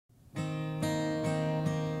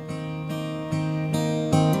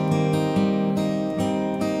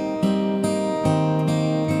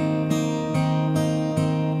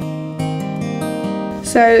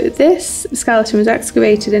So this skeleton was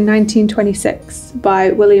excavated in 1926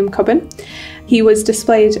 by William Cubbon. He was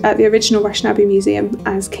displayed at the original Rushen Abbey Museum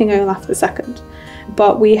as King Olaf II.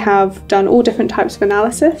 But we have done all different types of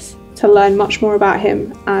analysis to learn much more about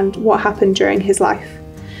him and what happened during his life.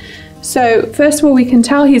 So first of all, we can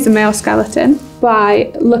tell he's a male skeleton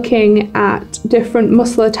by looking at different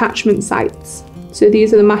muscle attachment sites. So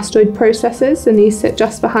these are the mastoid processes, and these sit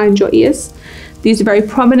just behind your ears. These are very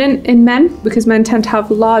prominent in men because men tend to have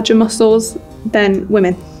larger muscles than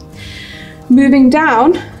women. Moving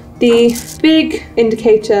down, the big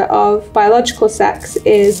indicator of biological sex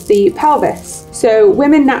is the pelvis. So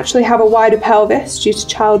women naturally have a wider pelvis due to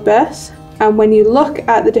childbirth, and when you look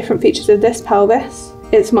at the different features of this pelvis,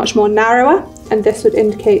 it's much more narrower, and this would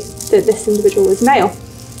indicate that this individual is male.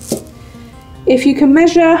 If you can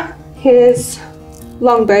measure his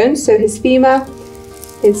long bones, so his femur,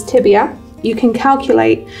 his tibia, you can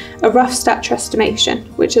calculate a rough stature estimation,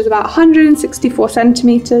 which is about 164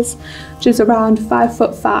 centimetres, which is around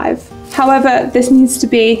 5'5". However, this needs to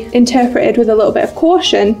be interpreted with a little bit of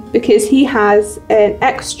caution because he has an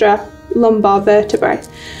extra lumbar vertebrae.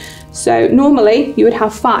 So normally you would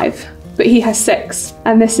have 5, but he has 6,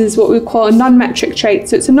 and this is what we call a non-metric trait.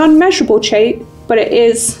 So it's a non-measurable trait, but it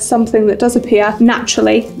is something that does appear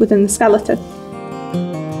naturally within the skeleton.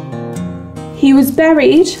 He was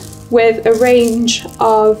buried with a range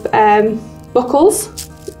of buckles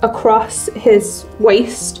across his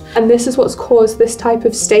waist, and this is what's caused this type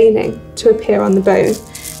of staining to appear on the bone.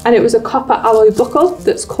 And it was a copper alloy buckle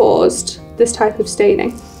that's caused this type of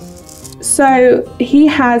staining. So he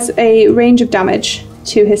has a range of damage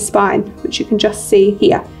to his spine, which you can just see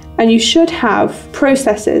here. And you should have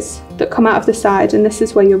processes that come out of the side, and this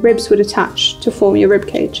is where your ribs would attach to form your rib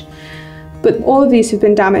cage. But all of these have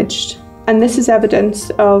been damaged, and this is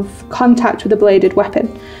evidence of contact with a bladed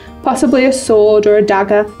weapon, possibly a sword or a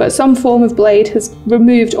dagger, but some form of blade has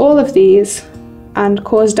removed all of these and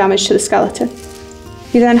caused damage to the skeleton.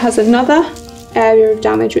 He then has another area of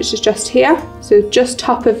damage, which is just here, so just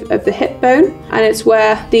top of the hip bone, and it's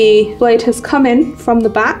where the blade has come in from the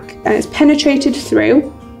back and it's penetrated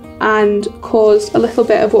through and caused a little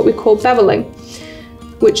bit of what we call beveling,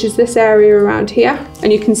 which is this area around here.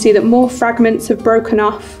 And you can see that more fragments have broken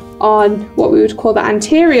off on what we would call the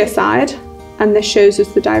anterior side, and this shows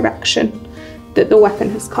us the direction that the weapon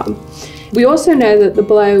has come. We also know that the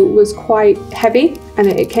blow was quite heavy, and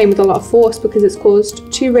it came with a lot of force because it's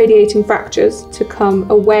caused 2 radiating fractures to come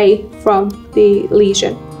away from the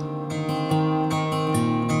lesion.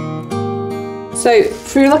 So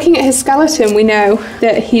through looking at his skeleton, we know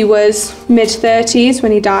that he was mid-30s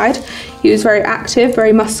when he died. He was very active,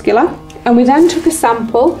 very muscular. And we then took a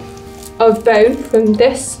sample of bone from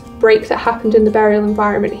this break that happened in the burial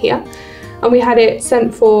environment here, and we had it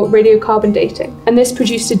sent for radiocarbon dating. And this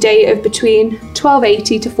produced a date of between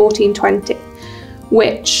 1280 to 1420,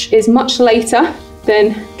 which is much later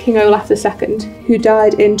than King Olaf II, who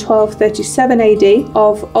died in 1237 AD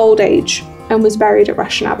of old age and was buried at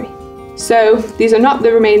Rushen Abbey. So these are not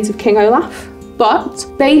the remains of King Olaf, but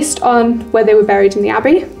based on where they were buried in the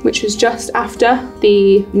abbey, which was just after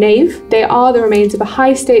the nave, they are the remains of a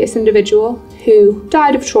high status individual who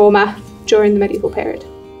died of trauma during the medieval period.